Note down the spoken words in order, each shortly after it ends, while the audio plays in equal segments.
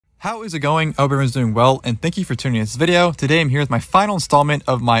How is it going? I hope everyone's doing well, and thank you for tuning in to this video. Today I'm here with my final installment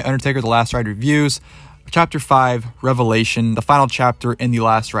of my Undertaker The Last Ride reviews, Chapter 5, Revelation, the final chapter in the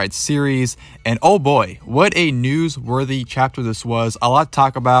Last Ride series. And oh boy, what a newsworthy chapter this was. A lot to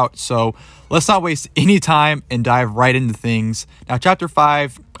talk about, so let's not waste any time and dive right into things. Now, Chapter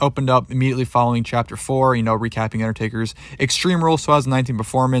 5 opened up immediately following Chapter 4, recapping Undertaker's Extreme Rules 2019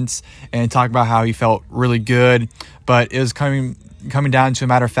 performance and talking about how he felt really good, but it was coming down to a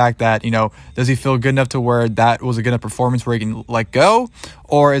matter of fact that, does he feel good enough to where that was a good enough performance where he can let go?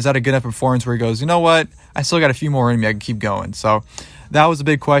 Or is that a good enough performance where he goes, you know what, I still got a few more in me, I can keep going. So that was a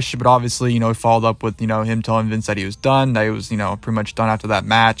big question, but obviously, he followed up with, him telling Vince that he was done, that he was, pretty much done after that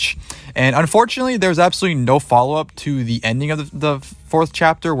match. And unfortunately, there was absolutely no follow-up to the ending of the fourth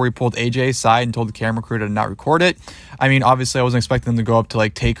chapter where he pulled AJ aside and told the camera crew to not record it. I mean, obviously, I wasn't expecting them to go up to,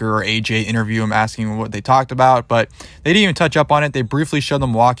 Taker or AJ, interview him, asking him what they talked about, but they didn't even touch up on it. They briefly showed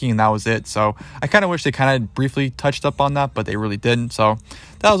them walking, and that was it. So I kind of wish they kind of briefly touched up on that, but they really didn't. So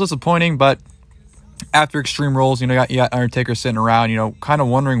that was disappointing, but after Extreme Rules, you got Undertaker sitting around, kind of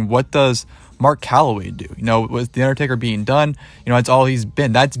wondering, what does Mark Calloway do? With the Undertaker being done, that's all he's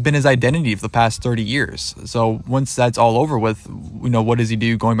been. That's been his identity for the past 30 years. So once that's all over with, what does he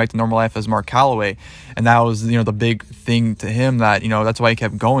do going back to normal life as Mark Calloway? And that was, the big thing to him that, that's why he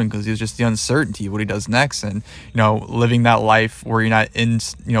kept going, because he was just the uncertainty of what he does next and, living that life where you're not in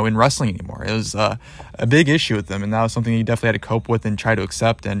wrestling anymore. It was a big issue with him, and that was something he definitely had to cope with and try to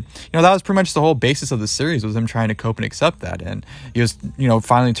accept. And, that was pretty much the whole basis of the series, was him trying to cope and accept that. And he was,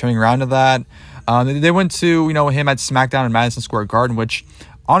 finally turning around to that. They went to, him at SmackDown in Madison Square Garden, which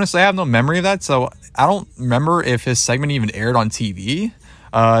honestly I have no memory of that, so I don't remember if his segment even aired on TV.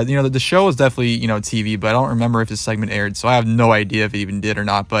 The show was definitely, TV, but I don't remember if his segment aired, so I have no idea if it even did or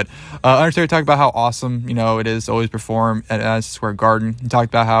not. But Undertaker talked about how awesome, it is to always perform at Madison Square Garden. He talked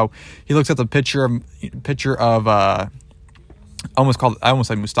about how he looks at the picture of I almost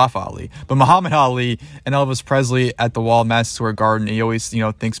said Mustafa Ali, but Muhammad Ali and Elvis Presley at the wall of Madison Square Garden. He always,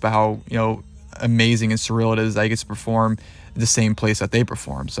 thinks about how, amazing and surreal it is that he gets to perform the same place that they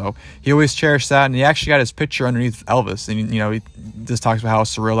perform. So he always cherished that, and he actually got his picture underneath Elvis, and he just talks about how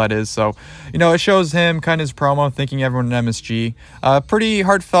surreal that is. So it shows him kind of his promo, thanking everyone in MSG. Pretty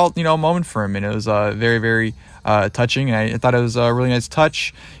heartfelt moment for him, and it was very, very touching, and I thought it was a really nice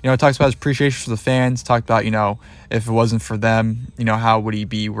touch. It talks about his appreciation for the fans, talked about if it wasn't for them, how would he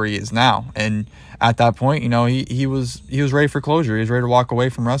be where he is now? And at that point, he was ready for closure. He was ready to walk away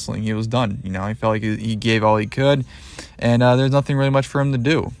from wrestling. He was done. He felt like he gave all he could, and there's nothing really much for him to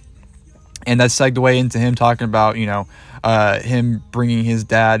do. And that segued into him talking about, him bringing his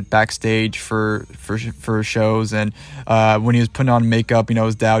dad backstage for shows, and when he was putting on makeup,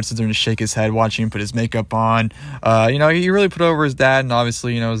 his dad would sit there and shake his head watching him put his makeup on. He really put over his dad, and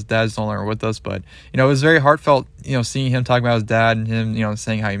obviously, his dad's no longer with us, but it was very heartfelt, seeing him talking about his dad and him,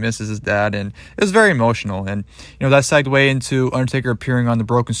 saying how he misses his dad, and it was very emotional. And that segued into Undertaker appearing on the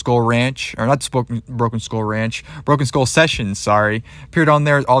Broken Skull Ranch, or not Broken Skull Ranch, Broken Skull Sessions, sorry, appeared on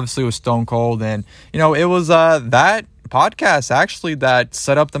there obviously with Stone Cold, and it was that podcast actually that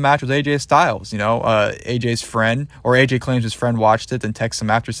set up the match with AJ Styles. AJ's friend, or AJ claims his friend watched it and texted him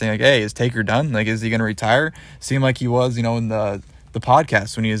after saying hey, is Taker done? Is he gonna retire? Seemed like he was, in the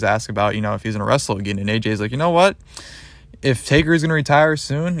podcast when he was asked about, if he's gonna wrestle again, and AJ's like, you know what? If Taker is going to retire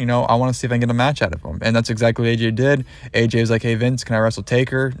soon, I want to see if I can get a match out of him. And that's exactly what AJ did. AJ was like, hey, Vince, can I wrestle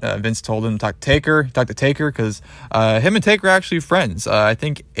Taker? Vince told him to talk to Taker, because him and Taker are actually friends. I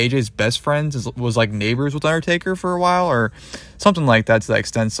think AJ's best friends was like neighbors with Undertaker for a while, or something like that to that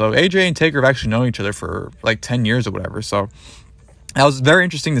extent. So AJ and Taker have actually known each other for like 10 years or whatever. So that was very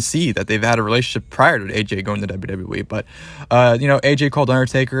interesting to see that they've had a relationship prior to AJ going to WWE. But, AJ called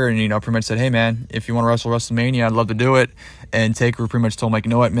Undertaker and, pretty much said, hey, man, if you want to wrestle WrestleMania, I'd love to do it. And Taker pretty much told him, like, you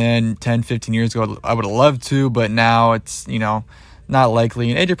know what, man, 10, 15 years ago, I would have loved to, but now it's, not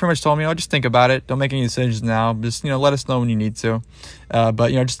likely. And AJ pretty much told me, just think about it. Don't make any decisions now. Just, let us know when you need to.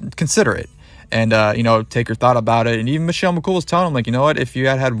 But, just consider it. And, Taker thought about it. And even Michelle McCool was telling him, like, you know what, if you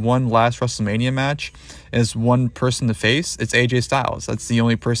had one last WrestleMania match as one person to face, it's AJ Styles. That's the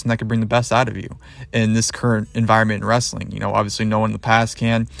only person that could bring the best out of you in this current environment in wrestling. Obviously no one in the past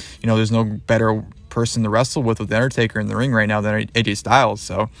can. There's no better person to wrestle with the Undertaker in the ring right now than AJ Styles.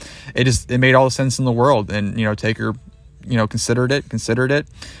 So it made all the sense in the world. And, Taker considered it,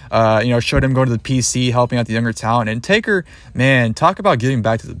 showed him going to the PC, helping out the younger talent. And Taker, man, talk about giving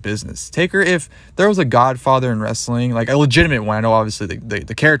back to the business. Taker, if there was a Godfather in wrestling, like a legitimate one, I know obviously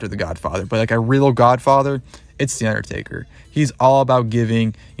the character of the Godfather, but like a real Godfather, it's the Undertaker. He's all about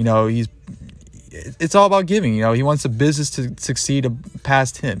giving, it's all about giving. You know, he wants the business to succeed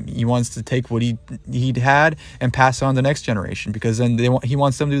past him. He wants to take what he'd had and pass it on to the next generation, because then he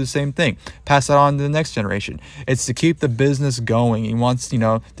wants them to do the same thing, pass it on to the next generation. It's to keep the business going. He wants, you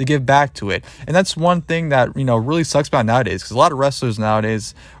know, to give back to it. And that's one thing that, you know, really sucks about nowadays, because a lot of wrestlers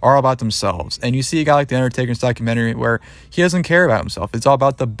nowadays are all about themselves. And you see a guy like the Undertaker's documentary where he doesn't care about himself. It's all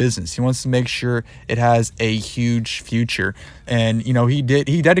about the business. He wants to make sure it has a huge future. And, you know, he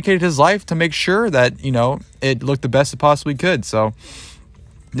dedicated his life to make sure that, you know, it looked the best it possibly could. So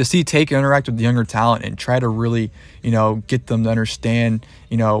to see Taker interact with the younger talent and try to really, you know, get them to understand,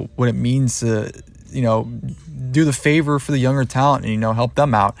 you know, what it means to, you know, do the favor for the younger talent and, you know, help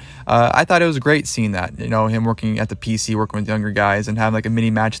them out. I thought it was great seeing that, you know, him working at the PC, working with younger guys and having like a mini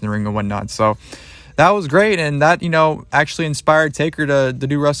match in the ring and whatnot. So that was great. And that, you know, actually inspired Taker to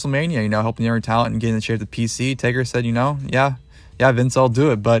do WrestleMania, you know, helping the younger talent and getting in shape of the PC. Taker said, you know, yeah, Vince, I'll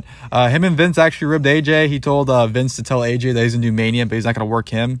do it. But him and Vince actually ribbed AJ. He told Vince to tell AJ that he's going to do Mania, but he's not going to work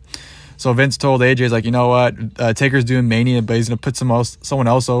him. So Vince told AJ, he's like, you know what, Taker's doing Mania, but he's going to put someone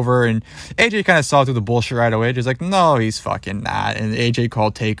else over. And AJ kind of saw through the bullshit right away. AJ's like, no, he's fucking not. And AJ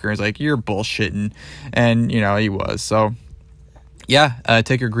called Taker and was like, you're bullshitting. And, you know, he was. So, yeah,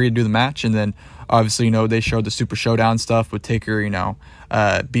 Taker agreed to do the match. And then, obviously, you know, they showed the Super Showdown stuff with Taker, you know,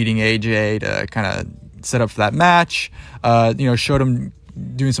 beating AJ to kind of set up for that match. You know, showed him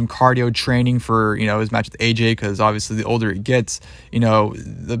doing some cardio training for, you know, his match with AJ, because obviously the older he gets, you know,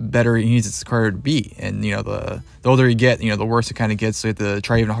 the better he needs his cardio to be. And, you know, the older you get, you know, the worse it kind of gets. So you have to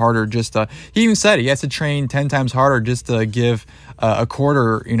try even harder. Just he even said he has to train 10 times harder just to give a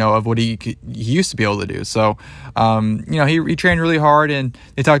quarter, you know, of what he used to be able to do. So, you know, he trained really hard. And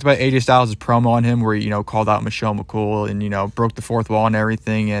they talked about AJ Styles' promo on him where he, you know, called out Michelle McCool and, you know, broke the fourth wall and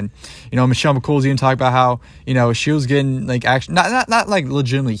everything. And, you know, Michelle McCool's even talking about how, you know, she was getting like actually not like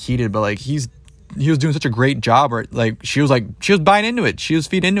legitimately heated, but like he was doing such a great job, or like she was buying into it. She was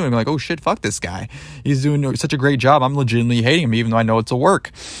feeding into him like, oh shit, fuck this guy. He's doing such a great job. I'm legitimately hating him, even though I know it's a work.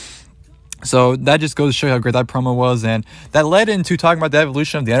 So that just goes to show you how great that promo was. And that led into talking about the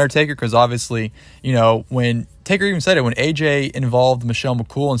evolution of The Undertaker, because obviously, you know, when Taker even said it, when AJ involved Michelle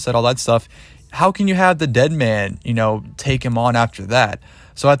McCool and said all that stuff, how can you have the dead man, you know, take him on after that?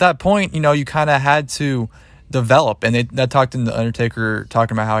 So at that point, you know, you kind of had to develop, and that talked in The Undertaker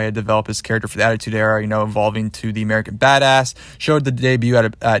talking about how he had developed his character for the Attitude Era, you know, evolving to the American Badass, showed the debut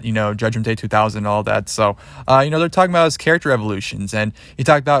at you know, Judgment Day 2000 and all that. So you know, they're talking about his character evolutions, and he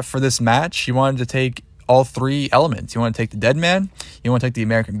talked about for this match he wanted to take all three elements. You want to take the dead man, you want to take the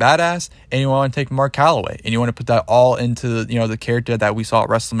American Badass, and you want to take Mark Calloway, and you want to put that all into, you know, the character that we saw at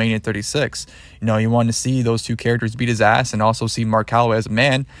WrestleMania 36. You know, you want to see those two characters beat his ass, and also see Mark Calloway as a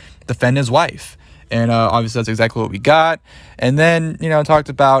man defend his wife. And obviously that's exactly what we got. And then, you know, talked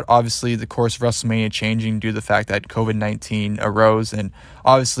about obviously the course of WrestleMania changing due to the fact that COVID-19 arose, and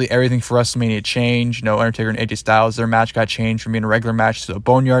obviously everything for WrestleMania changed. You know, Undertaker and AJ Styles, their match got changed from being a regular match to a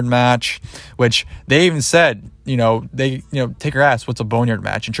boneyard match, which they even said, you know, Taker asked, what's a boneyard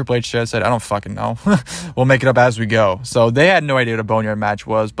match? And Triple H said, I don't fucking know. We'll make it up as we go. So they had no idea what a boneyard match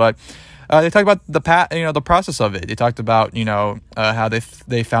was, but they talked about the process of it. They talked about, you know, how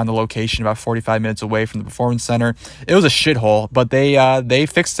they found the location about 45 minutes away from the Performance Center. It was a shithole, but they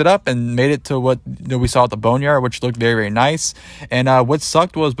fixed it up and made it to what we saw at the Boneyard, which looked very, very nice. And what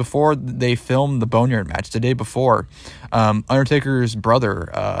sucked was before they filmed the Boneyard match, the day before, Undertaker's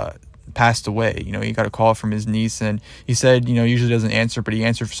brother passed away. You know, he got a call from his niece, and he said, you know, usually doesn't answer, but he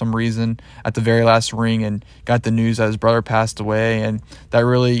answered for some reason at the very last ring and got the news that his brother passed away. And that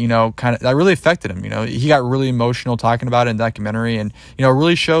really, you know, that really affected him. You know, he got really emotional talking about it in the documentary, and, you know,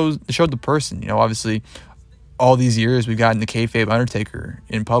 really showed the person. You know, obviously all these years we've gotten the kayfabe Undertaker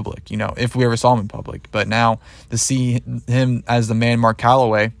in public, you know, if we ever saw him in public, but now to see him as the man Mark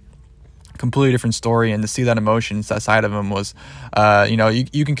Calloway, completely different story, and to see that emotion, that side of him was, you know,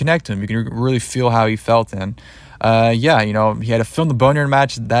 you can connect to him. You can really feel how he felt. And yeah, you know, he had to film the Boneyard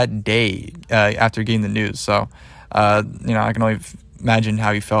match that day after getting the news. So, you know, I can only imagine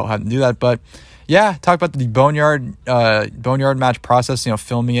how he felt having to do that. But yeah, talk about the Boneyard match process, you know,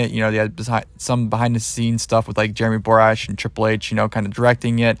 filming it. You know, they had some behind the scenes stuff with like Jeremy Borash and Triple H, you know, kind of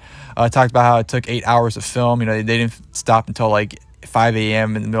directing it. Talked about how it took 8 hours to film. You know, they didn't stop until like 5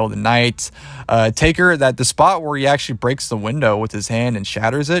 a.m. in the middle of the night. Taker, that the spot where he actually breaks the window with his hand and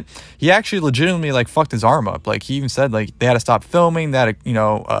shatters it, he actually legitimately like fucked his arm up. Like he even said like they had to stop filming, they had to, you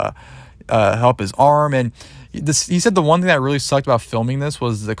know, help his arm. And he said the one thing that really sucked about filming this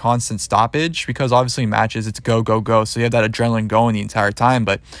was the constant stoppage, because obviously in matches it's go, go, go. So you have that adrenaline going the entire time.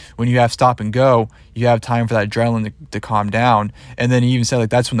 But when you have stop and go, you have time for that adrenaline to calm down. And then he even said, like,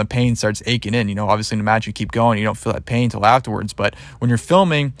 that's when the pain starts aching in. You know, obviously in the match you keep going, you don't feel that pain until afterwards. But when you're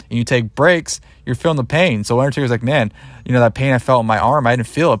filming and you take breaks, you're feeling the pain. So Undertaker's like, man, you know, that pain I felt in my arm, I didn't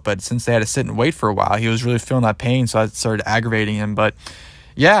feel it. But since they had to sit and wait for a while, he was really feeling that pain. So that started aggravating him. But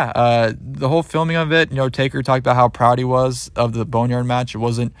yeah, the whole filming of it, you know, Taker talked about how proud he was of the Boneyard match. It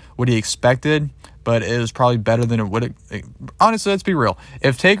wasn't what he expected, but it was probably better than it would. Honestly, let's be real.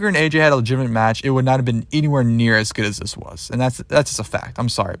 If Taker and AJ had a legitimate match, it would not have been anywhere near as good as this was. And that's just a fact. I'm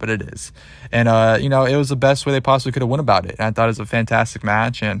sorry, but it is. And, you know, it was the best way they possibly could have went about it. And I thought it was a fantastic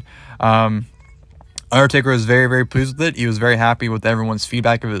match. And, Undertaker was very, very pleased with it. He was very happy with everyone's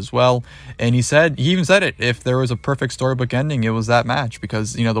feedback of it as well. And he even said it, if there was a perfect storybook ending, it was that match,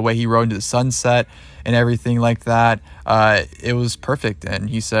 because, you know, the way he rode into the sunset and everything like that, it was perfect. And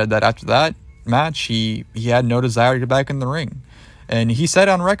he said that after that match, he had no desire to get back in the ring. And he said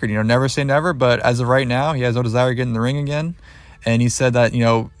on record, you know, never say never, but as of right now, he has no desire to get in the ring again. And he said that, you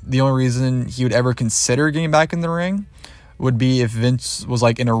know, the only reason he would ever consider getting back in the ring would be if Vince was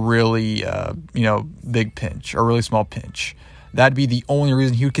like in a really, you know, big pinch or a really small pinch. That'd be the only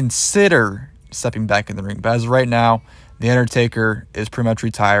reason he would consider stepping back in the ring. But as of right now, The Undertaker is pretty much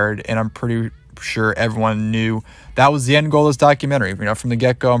retired, and I'm pretty sure everyone knew that was the end goal of this documentary. You know, from the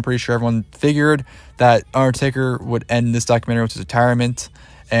get-go, I'm pretty sure everyone figured that Undertaker would end this documentary with his retirement,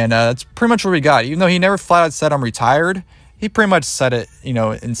 and that's pretty much what we got. Even though he never flat out said I'm retired, he pretty much said it, you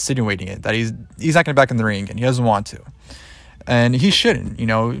know, insinuating it, that he's not going to be back in the ring again. He doesn't want to. And he shouldn't. You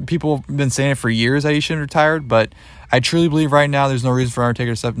know, people have been saying it for years that he shouldn't have retired, but I truly believe right now there's no reason for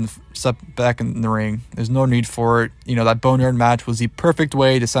Undertaker to step back in the ring. There's no need for it. You know, that Boneyard match was the perfect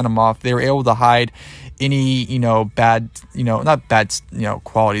way to send him off. They were able to hide any, you know, bad, you know, not bad, you know,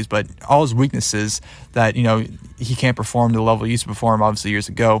 qualities, but all his weaknesses that, you know, he can't perform to the level he used to perform, obviously, years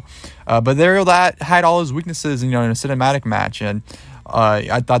ago. But they were able to hide all his weaknesses, you know, in a cinematic match. And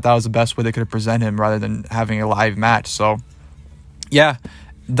I thought that was the best way they could have presented him rather than having a live match. So, yeah,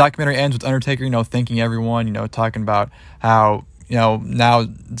 the documentary ends with Undertaker, you know, thanking everyone, you know, talking about how, you know, now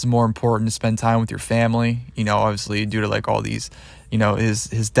it's more important to spend time with your family, you know, obviously due to like all these, you know,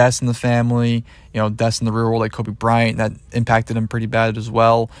 his deaths in the family, you know, deaths in the real world, like Kobe Bryant, that impacted him pretty bad as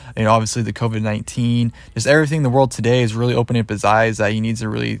well. You know, obviously the COVID-19, just everything in the world today is really opening up his eyes that he needs to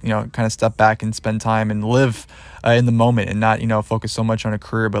really, you know, kind of step back and spend time and live in the moment and not, you know, focus so much on a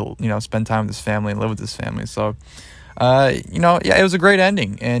career, but, you know, spend time with his family and live with his family. So, you know, yeah, it was a great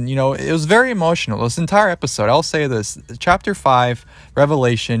ending, and, you know, it was very emotional. This entire episode, I'll say this, Chapter 5,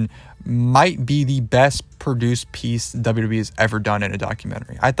 Revelation, might be the best produced piece WWE has ever done in a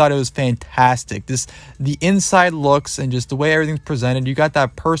documentary. I thought it was fantastic. The inside looks and just the way everything's presented, you got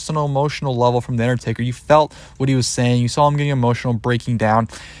that personal, emotional level from The Undertaker. You felt what he was saying. You saw him getting emotional, breaking down.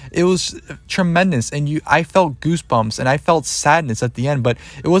 It was tremendous, and I felt goosebumps, and I felt sadness at the end, but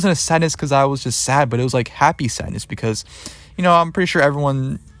it wasn't a sadness because I was just sad, but it was like happy sadness because, you know, I'm pretty sure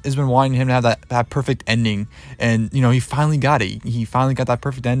everyone has been wanting him to have that perfect ending, and, you know, he finally got it. He finally got that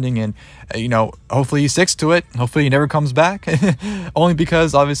perfect ending, and, you know, hopefully he sticks to it. Hopefully he never comes back. Only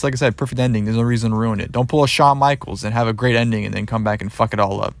because, obviously, like I said, perfect ending, there's no reason to ruin it. Don't pull a Shawn Michaels and have a great ending and then come back and fuck it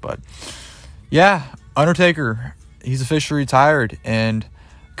all up. But yeah, Undertaker, he's officially retired, and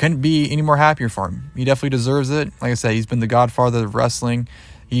couldn't be any more happier for him. He definitely deserves it. Like I said, he's been the godfather of wrestling.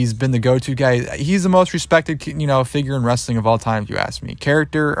 He's been the go-to guy. He's the most respected, you know, figure in wrestling of all time, if you ask me.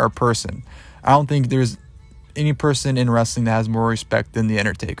 Character or person. I don't think there's any person in wrestling that has more respect than The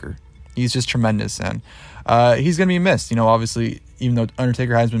Undertaker. He's just tremendous, and he's going to be missed. You know, obviously, even though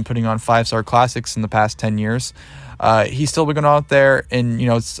Undertaker has been putting on 5-star classics in the past 10 years, he's still been going out there, and, you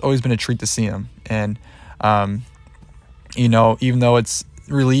know, it's always been a treat to see him. And, you know, even though it's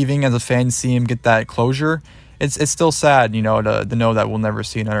relieving as a fan to see him get that closure, it's still sad, you know, to know that we'll never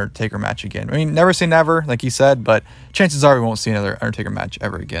see an Undertaker match again. I mean, never say never, like he said, but chances are we won't see another Undertaker match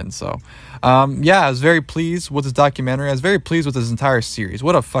ever again. So, yeah, I was very pleased with this documentary. I was very pleased with this entire series.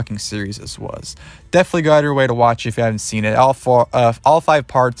 What a fucking series this was. Definitely go out of your way to watch if you haven't seen it. All 5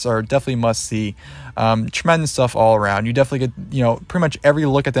 parts are definitely must see. Tremendous stuff all around. You definitely get, you know, pretty much every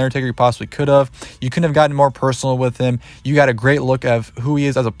look at The Undertaker you possibly could have. You couldn't have gotten more personal with him. You got a great look of who he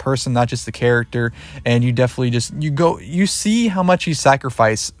is as a person, not just the character. And you definitely you see how much he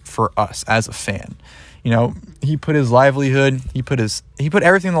sacrificed for us as a fan. he put his livelihood, he put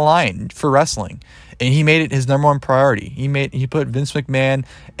everything on the line for wrestling, and he made it his number one priority. He put Vince McMahon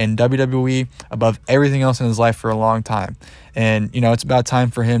and WWE above everything else in his life for a long time. And, it's about time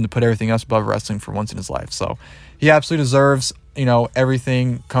for him to put everything else above wrestling for once in his life. So he absolutely deserves,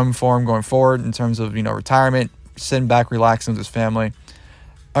 everything coming for him going forward in terms of, retirement, sitting back, relaxing with his family.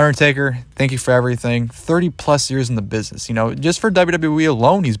 Undertaker, thank you for everything. 30 plus years in the business. Just for WWE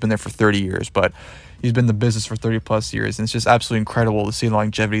alone, he's been there for 30 years, but he's been in the business for 30 plus years. And it's just absolutely incredible to see the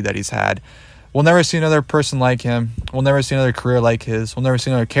longevity that he's had. We'll never see another person like him. We'll never see another career like his. We'll never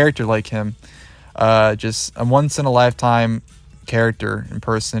see another character like him. Just a once in a lifetime character in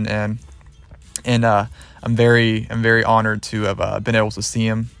person. And I'm very honored to have been able to see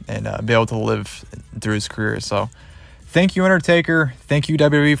him and be able to live through his career. So thank you, Undertaker. Thank you,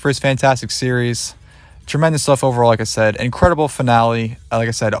 WWE, for his fantastic series. Tremendous stuff overall, like I said. Incredible finale. Like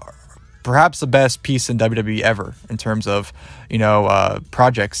I said, perhaps the best piece in WWE ever in terms of,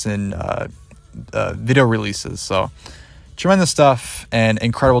 projects and video releases. So tremendous stuff, and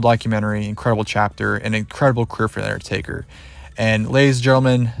incredible documentary, incredible chapter, and incredible career for the Undertaker. And ladies and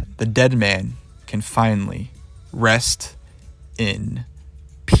gentlemen, the dead man can finally rest in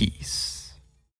peace.